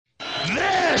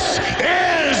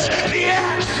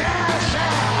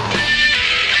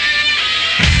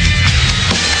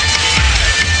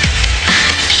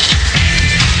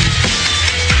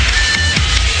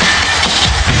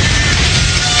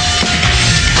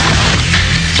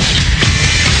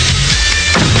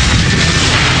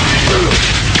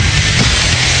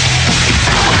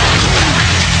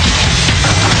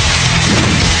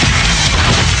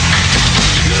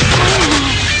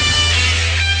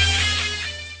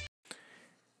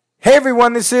Hey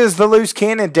everyone, this is the Loose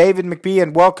Cannon, David McBee,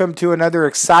 and welcome to another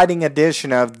exciting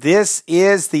edition of This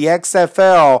is the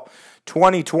XFL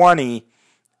 2020.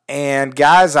 And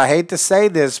guys, I hate to say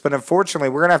this, but unfortunately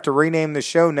we're going to have to rename the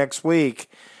show next week.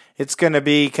 It's going to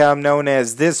become known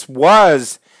as This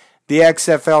Was the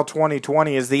XFL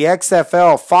 2020, as the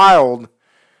XFL filed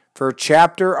for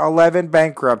Chapter 11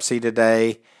 bankruptcy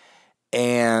today.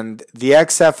 And the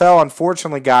XFL,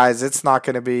 unfortunately, guys, it's not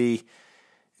going to be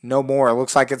no more. It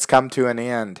looks like it's come to an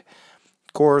end.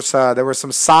 Of course, there were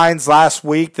some signs last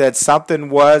week that something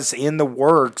was in the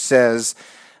works as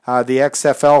the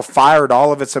XFL fired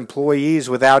all of its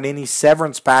employees without any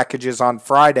severance packages on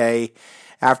Friday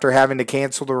after having to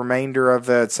cancel the remainder of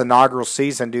its inaugural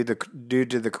season due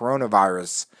to the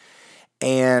coronavirus.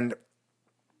 And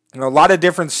a lot of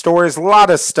different stories, a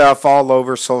lot of stuff all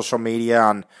over social media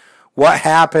on what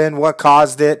happened, what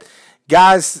caused it.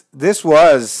 Guys, this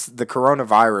was the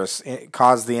coronavirus. It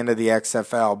caused the end of the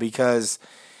XFL because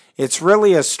it's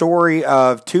really a story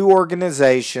of two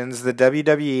organizations, the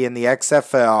WWE and the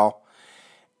XFL,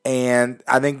 and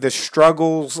I think the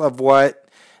struggles of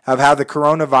how the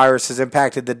coronavirus has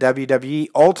impacted the WWE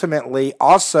ultimately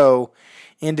also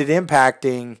ended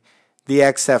impacting the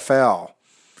XFL.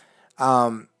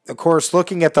 Of course,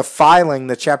 looking at the filing,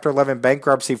 the Chapter 11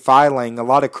 bankruptcy filing, a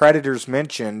lot of creditors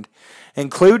mentioned,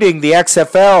 including the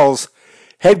XFL's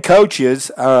head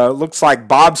coaches. Looks like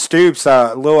Bob Stoops,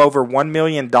 a little over $1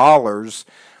 million that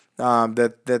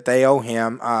they owe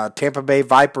him. Tampa Bay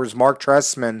Vipers, Mark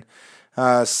Trestman,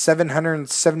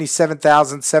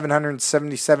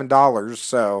 $777,777.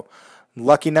 So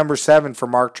lucky number 7 for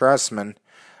Mark Trestman.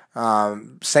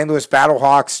 St. Louis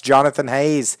Battlehawks, Jonathan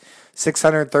Hayes,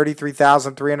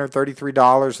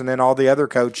 $633,333, and then all the other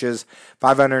coaches,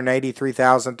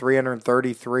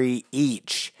 $583,333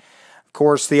 each. Of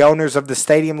course, the owners of the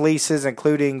stadium leases,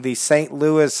 including the St.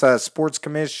 Louis Sports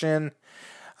Commission,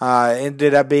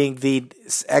 ended up being the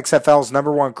XFL's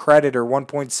number one creditor,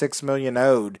 $1.6 million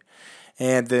owed.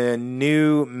 And the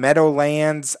new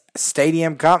Meadowlands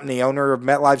Stadium Company, owner of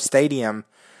MetLife Stadium,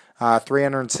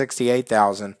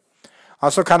 $368,000.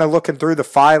 Also kind of looking through the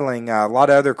filing, a lot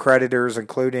of other creditors,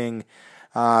 including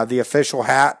the official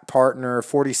hat partner,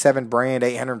 47 brand,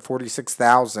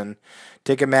 $846,000.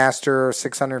 Ticketmaster,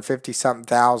 $650-something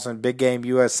thousand. Big Game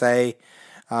USA,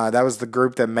 that was the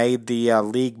group that made the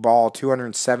league ball,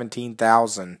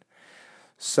 $217,000.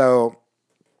 So,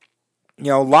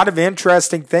 a lot of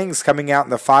interesting things coming out in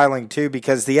the filing too,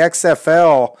 because the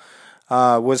XFL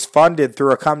was funded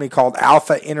through a company called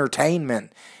Alpha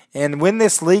Entertainment. And when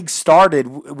this league started,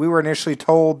 we were initially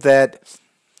told that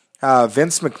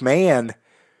Vince McMahon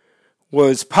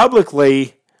was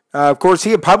publicly, of course,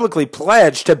 he had publicly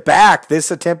pledged to back this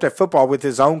attempt at football with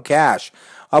his own cash,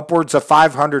 upwards of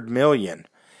 $500 million.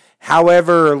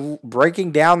 However,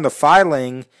 breaking down the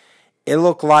filing, it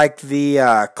looked like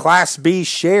the Class B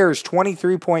shares,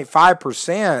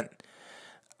 23.5%,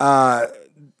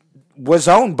 was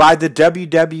owned by the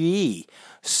WWE.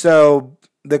 So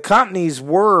the companies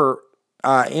were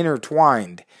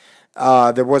intertwined.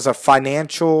 There was a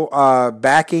financial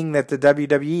backing that the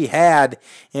WWE had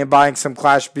in buying some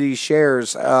Class B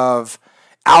shares of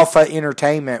Alpha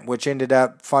Entertainment, which ended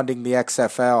up funding the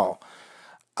XFL.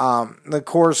 Of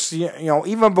course,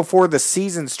 even before the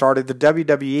season started, the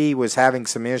WWE was having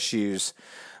some issues.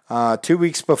 2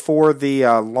 weeks before the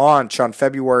launch on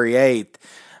February 8th,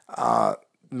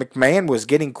 McMahon was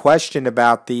getting questioned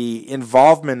about the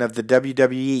involvement of the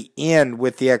WWE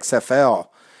with the XFL.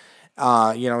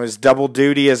 His double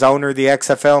duty as owner of the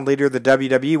XFL and leader of the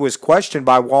WWE was questioned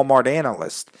by Walmart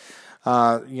analysts.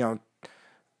 When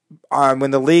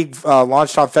the league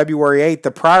launched on February 8th,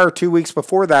 the prior 2 weeks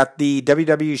before that, the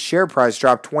WWE share price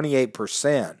dropped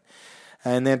 28%.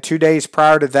 And then 2 days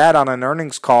prior to that, on an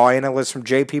earnings call, analysts from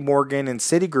JP Morgan and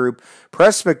Citigroup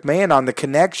pressed McMahon on the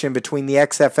connection between the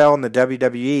XFL and the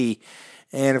WWE.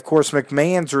 And, of course,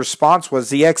 McMahon's response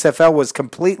was the XFL was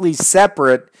completely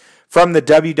separate from the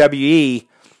WWE. He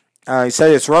said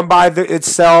it's run by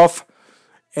itself,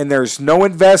 and there's no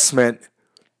investment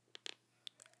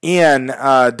in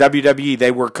WWE.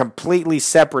 They were completely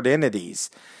separate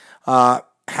entities.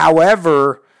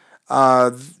 However,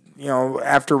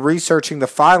 after researching the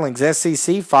filings,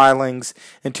 SEC filings,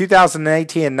 in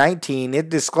 2018 and 19, it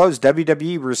disclosed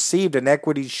WWE received an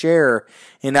equity share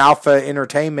in Alpha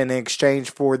Entertainment in exchange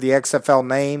for the XFL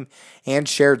name and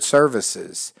shared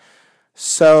services.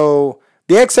 So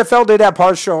the XFL did have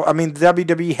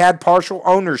WWE had partial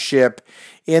ownership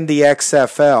in the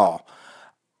XFL.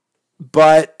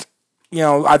 But,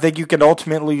 I think you can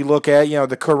ultimately look at,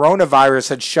 the coronavirus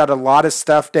had shut a lot of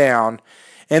stuff down.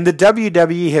 And the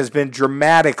WWE has been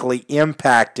dramatically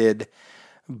impacted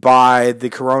by the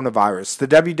coronavirus. The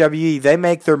WWE, they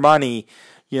make their money,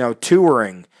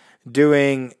 touring,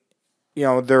 doing,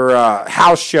 their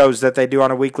house shows that they do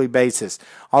on a weekly basis.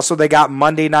 Also, they got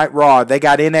Monday Night Raw. They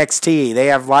got NXT. They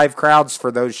have live crowds for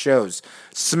those shows.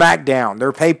 SmackDown,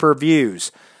 their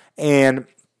pay-per-views. And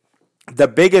the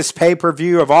biggest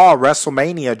pay-per-view of all,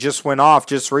 WrestleMania, just went off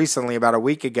just recently, about a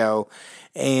week ago,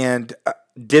 and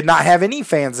did not have any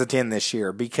fans attend this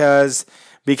year because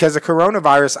of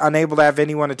coronavirus, unable to have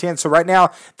anyone attend. So right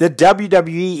now, the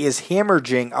WWE is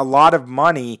hemorrhaging a lot of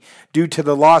money due to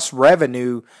the lost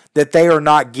revenue that they are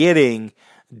not getting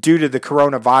due to the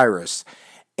coronavirus.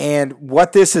 And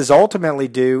what this is ultimately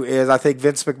do is, I think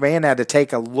Vince McMahon had to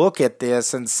take a look at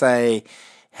this and say,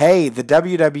 hey, the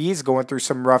WWE is going through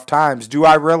some rough times. Do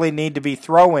I really need to be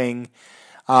throwing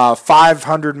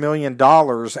 $500 million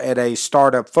at a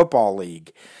startup football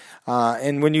league?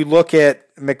 And when you look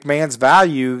at McMahon's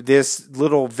value, this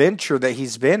little venture that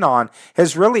he's been on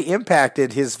has really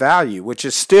impacted his value, which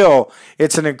is still,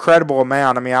 it's an incredible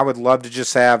amount. I mean, I would love to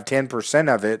just have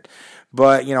 10% of it.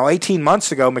 But, 18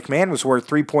 months ago, McMahon was worth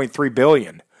 $3.3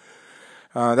 billion.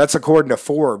 That's according to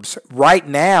Forbes. Right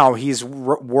now, he's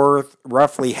worth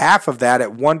roughly half of that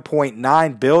at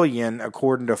 $1.9 billion,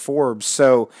 according to Forbes.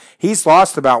 So he's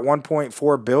lost about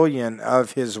 $1.4 billion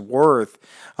of his worth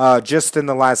just in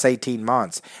the last 18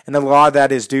 months. And a lot of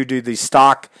that is due to the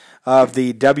stock of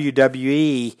the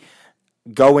WWE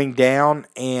going down,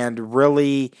 and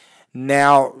really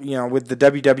now, with the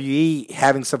WWE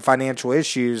having some financial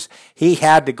issues, he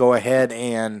had to go ahead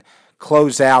and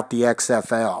close out the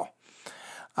XFL.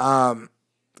 Of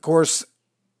course,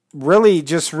 really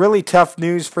tough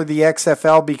news for the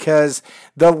XFL because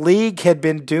the league had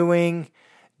been doing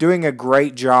a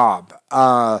great job.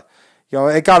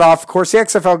 It got off. Of course, the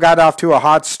XFL got off to a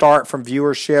hot start from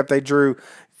viewership. They drew,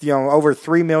 over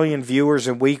 3 million viewers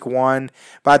in week 1.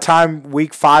 By the time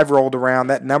week 5 rolled around,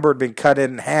 that number had been cut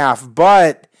in half.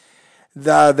 But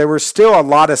there were still a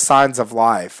lot of signs of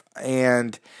life,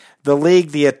 and the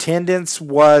league, the attendance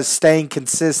was staying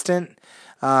consistent.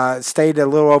 Stayed a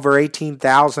little over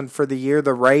 18,000 for the year.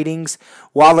 The ratings,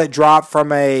 while it dropped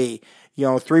from a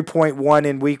 3.1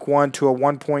 in week 1 to a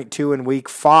 1.2 in week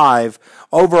 5,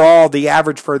 overall the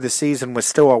average for the season was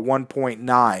still a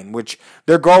 1.9, which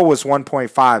their goal was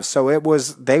 1.5. So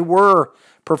they were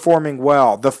performing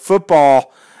well. The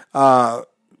football,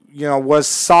 was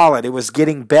solid. It was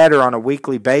getting better on a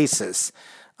weekly basis.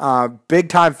 Big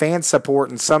time fan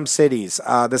support in some cities.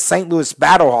 The St. Louis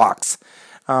Battlehawks.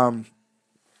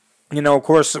 Of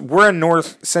course, we're in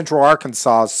north central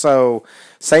Arkansas, so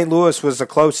St. Louis was the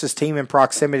closest team in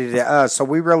proximity to us, so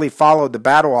we really followed the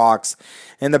Battlehawks.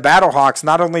 And the Battlehawks,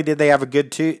 not only did they have a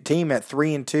good team at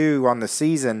 3-2 on the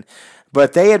season,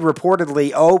 but they had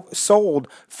reportedly sold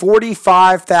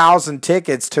 45,000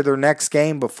 tickets to their next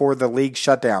game before the league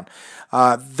shut down.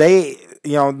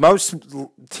 Most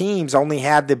teams only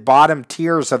had the bottom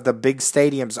tiers of the big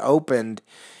stadiums opened.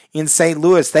 In St.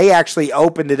 Louis, they actually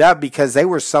opened it up because they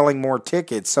were selling more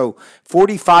tickets. So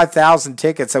 45,000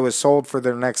 tickets that was sold for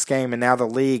their next game, and now the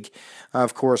league,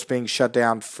 of course, being shut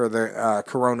down for the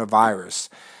coronavirus.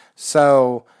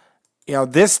 So,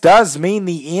 this does mean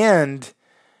the end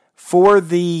for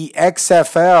the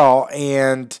XFL,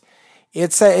 and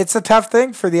it's a tough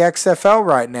thing for the XFL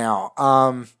right now.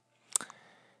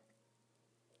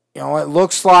 It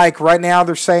looks like right now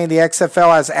they're saying the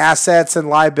XFL has assets and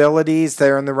liabilities.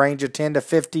 They're in the range of 10 to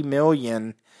 50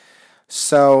 million.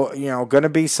 So, going to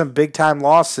be some big time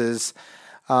losses.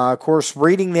 Of course,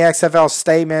 reading the XFL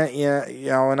statement,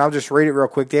 and I'll just read it real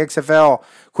quick. The XFL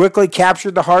quickly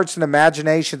captured the hearts and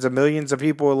imaginations of millions of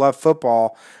people who love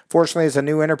football. Fortunately, as a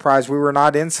new enterprise, we were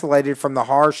not insulated from the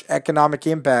harsh economic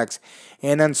impacts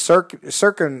and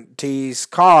uncertainties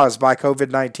caused by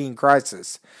COVID-19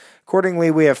 crisis.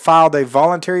 Accordingly, we have filed a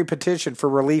voluntary petition for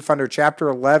relief under Chapter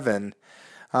 11.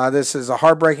 This is a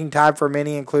heartbreaking time for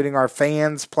many, including our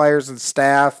fans, players, and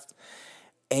staff,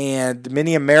 and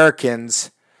many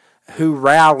Americans who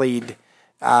rallied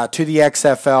to the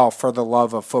XFL for the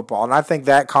love of football. And I think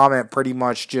that comment pretty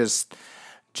much just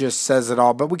says it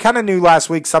all. But we kind of knew last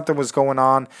week something was going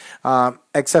on.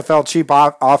 XFL Chief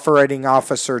Operating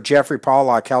Officer Jeffrey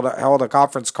Pollack held a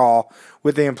conference call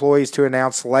with the employees to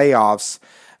announce layoffs.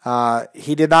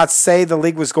 He did not say the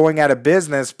league was going out of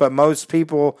business, but most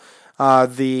people,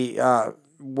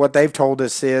 what they've told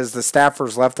us is the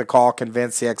staffers left the call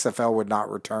convinced the XFL would not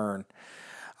return.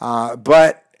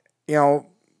 But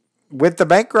with the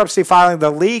bankruptcy filing,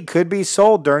 the league could be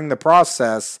sold during the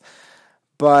process.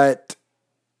 But,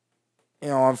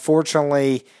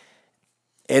 unfortunately,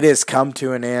 it has come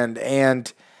to an end.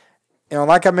 And,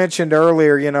 like I mentioned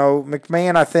earlier,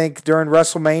 McMahon, I think during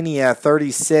WrestleMania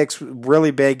 36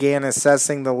 really began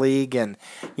assessing the league. And,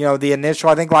 the initial,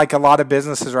 I think like a lot of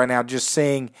businesses right now, just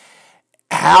seeing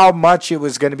how much it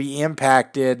was going to be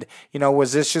impacted.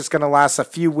 Was this just going to last a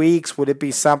few weeks? Would it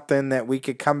be something that we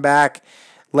could come back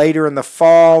later in the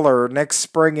fall or next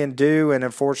spring and do? And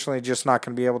unfortunately, just not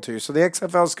going to be able to. So the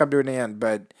XFL's come to an end,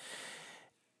 but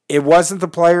it wasn't the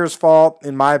players' fault,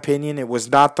 in my opinion. It was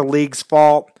not the league's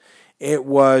fault. It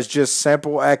was just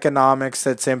simple economics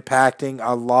that's impacting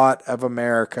a lot of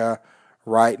America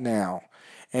right now.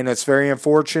 And it's very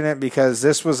unfortunate because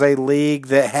this was a league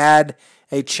that had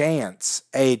a chance,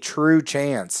 a true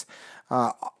chance.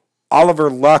 Oliver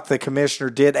Luck, the commissioner,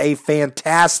 did a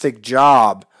fantastic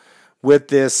job with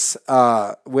this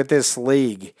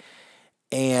league.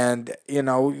 And,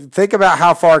 think about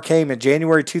how far it came. In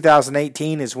January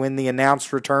 2018 is when the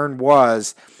announced return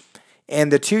was.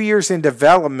 And the 2 years in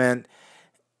development,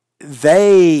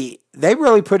 they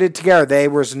really put it together. There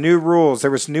was new rules.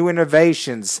 There was new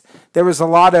innovations. There was a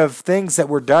lot of things that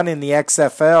were done in the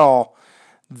XFL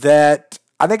that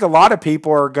I think a lot of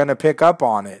people are going to pick up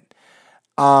on it.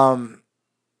 I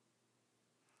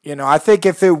think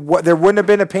if there wouldn't have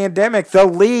been a pandemic, the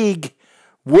league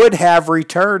would have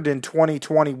returned in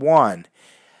 2021.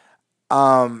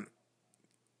 I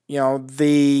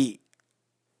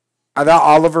thought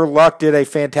Oliver Luck did a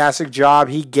fantastic job.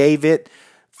 He gave it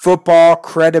football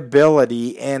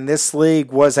credibility, and this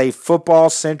league was a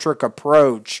football-centric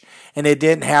approach, and it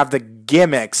didn't have the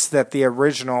gimmicks that the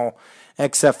original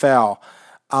XFL.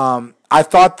 I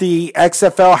thought the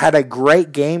XFL had a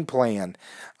great game plan.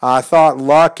 I thought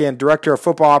Luck and Director of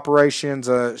Football Operations,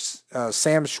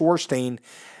 Sam Schwarstein,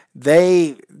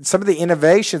 some of the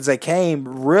innovations that came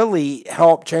really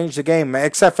helped change the game.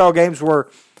 XFL games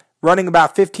were running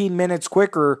about 15 minutes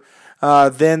quicker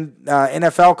than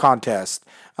NFL contests.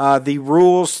 The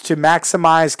rules to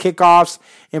maximize kickoffs,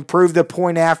 improve the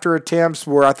point after attempts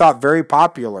were, I thought, very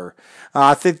popular.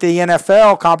 I think the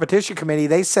NFL competition committee,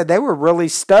 they said they were really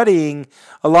studying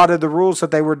a lot of the rules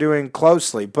that they were doing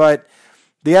closely. But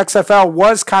the XFL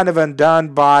was kind of undone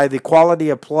by the quality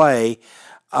of play.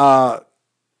 The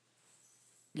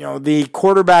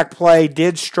quarterback play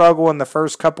did struggle in the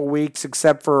first couple weeks,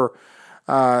 except for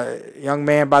a young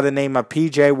man by the name of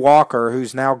P.J. Walker,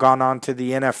 who's now gone on to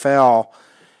the NFL.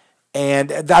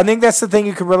 And I think that's the thing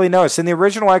you can really notice. In the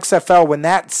original XFL, when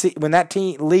that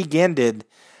league ended,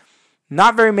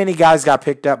 not very many guys got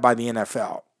picked up by the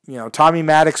NFL. Tommy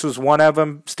Maddox was one of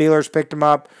them. Steelers picked him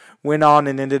up, went on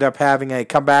and ended up having a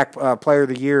comeback player of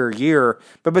the year.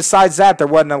 But besides that, there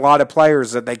wasn't a lot of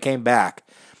players that they came back.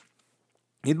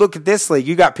 You look at this league,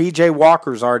 you got P.J.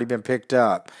 Walker's already been picked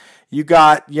up. You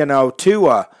got,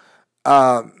 Tua,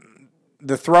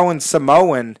 the throwing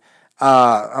Samoan.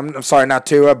 I'm sorry, not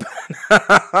Tua,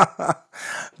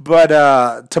 but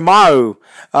Tamau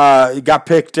got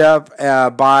picked up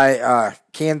by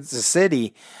Kansas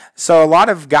City. So a lot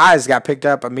of guys got picked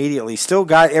up immediately. Still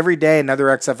got every day another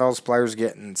XFL's players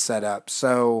getting set up.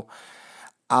 So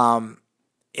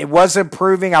it was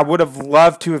improving. I would have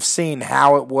loved to have seen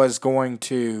how it was going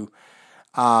to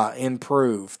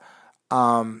improve.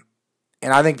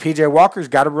 And I think P.J. Walker's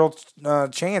got a real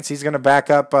chance. He's going to back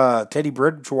up Teddy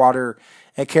Bridgewater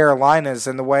at Carolinas.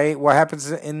 And the way what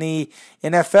happens in the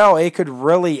NFL, it could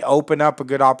really open up a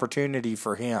good opportunity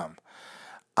for him.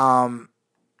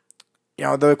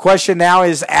 The question now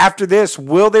is, after this,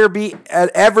 will there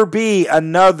ever be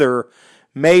another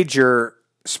major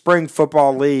spring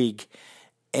football league?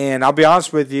 And I'll be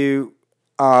honest with you,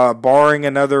 barring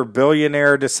another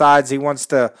billionaire decides he wants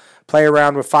to play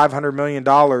around with $500 million,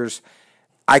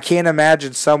 I can't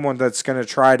imagine someone that's going to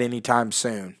try it anytime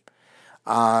soon.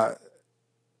 And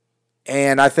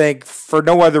I think for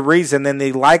no other reason than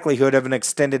the likelihood of an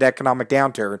extended economic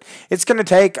downturn. It's going to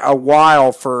take a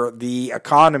while for the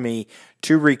economy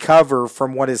to recover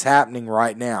from what is happening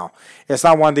right now. It's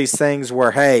not one of these things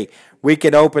where, hey, we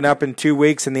could open up in 2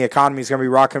 weeks and the economy is going to be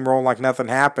rock and roll like nothing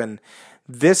happened.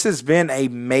 This has been a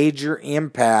major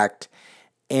impact,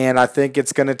 and I think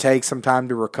it's going to take some time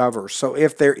to recover. So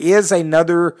if there is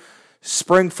another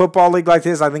spring football league like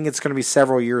this, I think it's going to be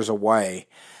several years away.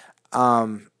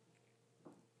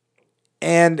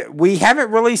 And we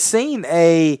haven't really seen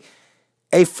a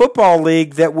football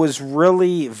league that was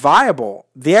really viable.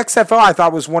 The XFL, I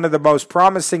thought, was one of the most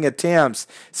promising attempts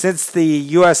since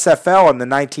the USFL in the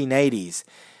 1980s.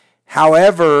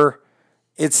 However,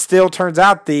 it still turns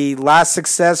out the last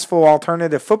successful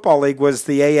alternative football league was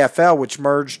the AFL, which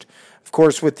merged of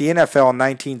course, with the NFL in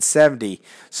 1970.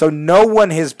 So no one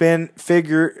has been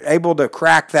able to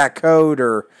crack that code,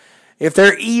 or if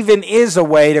there even is a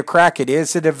way to crack it,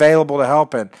 is it available to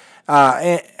happen?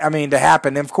 To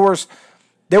happen. And of course,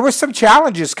 there were some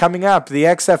challenges coming up. The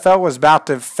XFL was about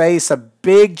to face a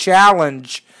big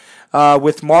challenge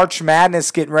with March Madness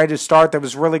getting ready to start that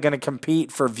was really going to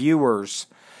compete for viewers.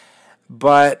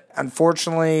 But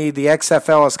unfortunately, the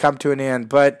XFL has come to an end.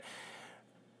 But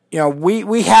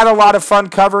we had a lot of fun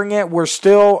covering it. We're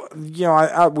still,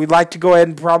 we'd like to go ahead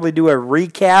and probably do a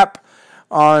recap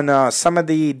on some of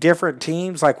the different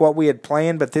teams, like what we had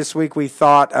planned. But this week we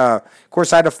thought, of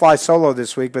course I had to fly solo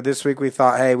this week, but this week we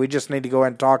thought, hey, we just need to go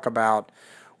ahead and talk about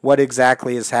what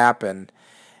exactly has happened.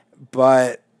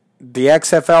 But the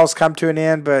XFL's come to an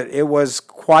end, but it was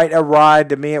quite a ride.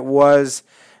 To me, it was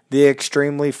the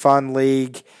extremely fun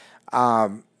league.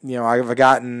 I've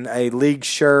gotten a league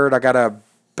shirt. I got a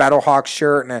Battlehawks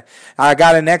shirt, and I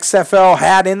got an XFL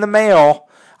hat in the mail.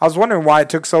 I was wondering why it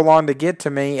took so long to get to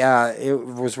me. It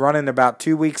was running about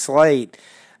 2 weeks late,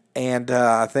 and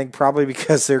I think probably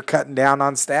because they're cutting down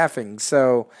on staffing.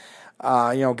 So,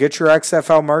 get your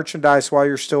XFL merchandise while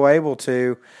you're still able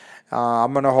to.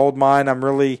 I'm going to hold mine. I'm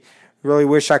really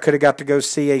wish I could have got to go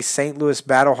see a St. Louis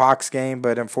Battlehawks game,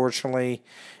 but unfortunately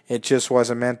it just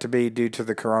wasn't meant to be due to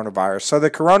the coronavirus. So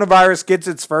the coronavirus gets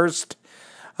its first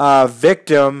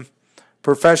victim,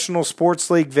 professional sports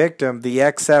league victim. The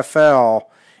XFL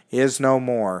is no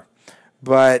more.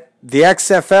 But the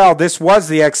XFL, this was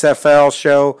the XFL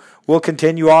show. We'll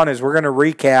continue on as we're going to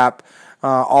recap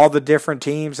all the different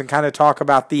teams and kind of talk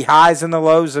about the highs and the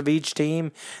lows of each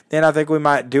team. Then I think we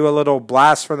might do a little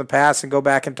blast from the past and go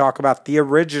back and talk about the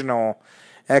original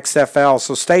XFL.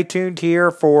 So stay tuned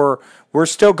here we're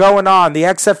still going on. The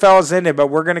XFL is ended, but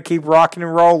we're going to keep rocking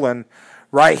and rolling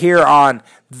right here on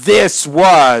This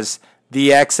Was the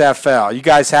XFL. You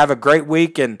guys have a great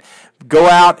week and go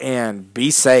out and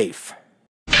be safe.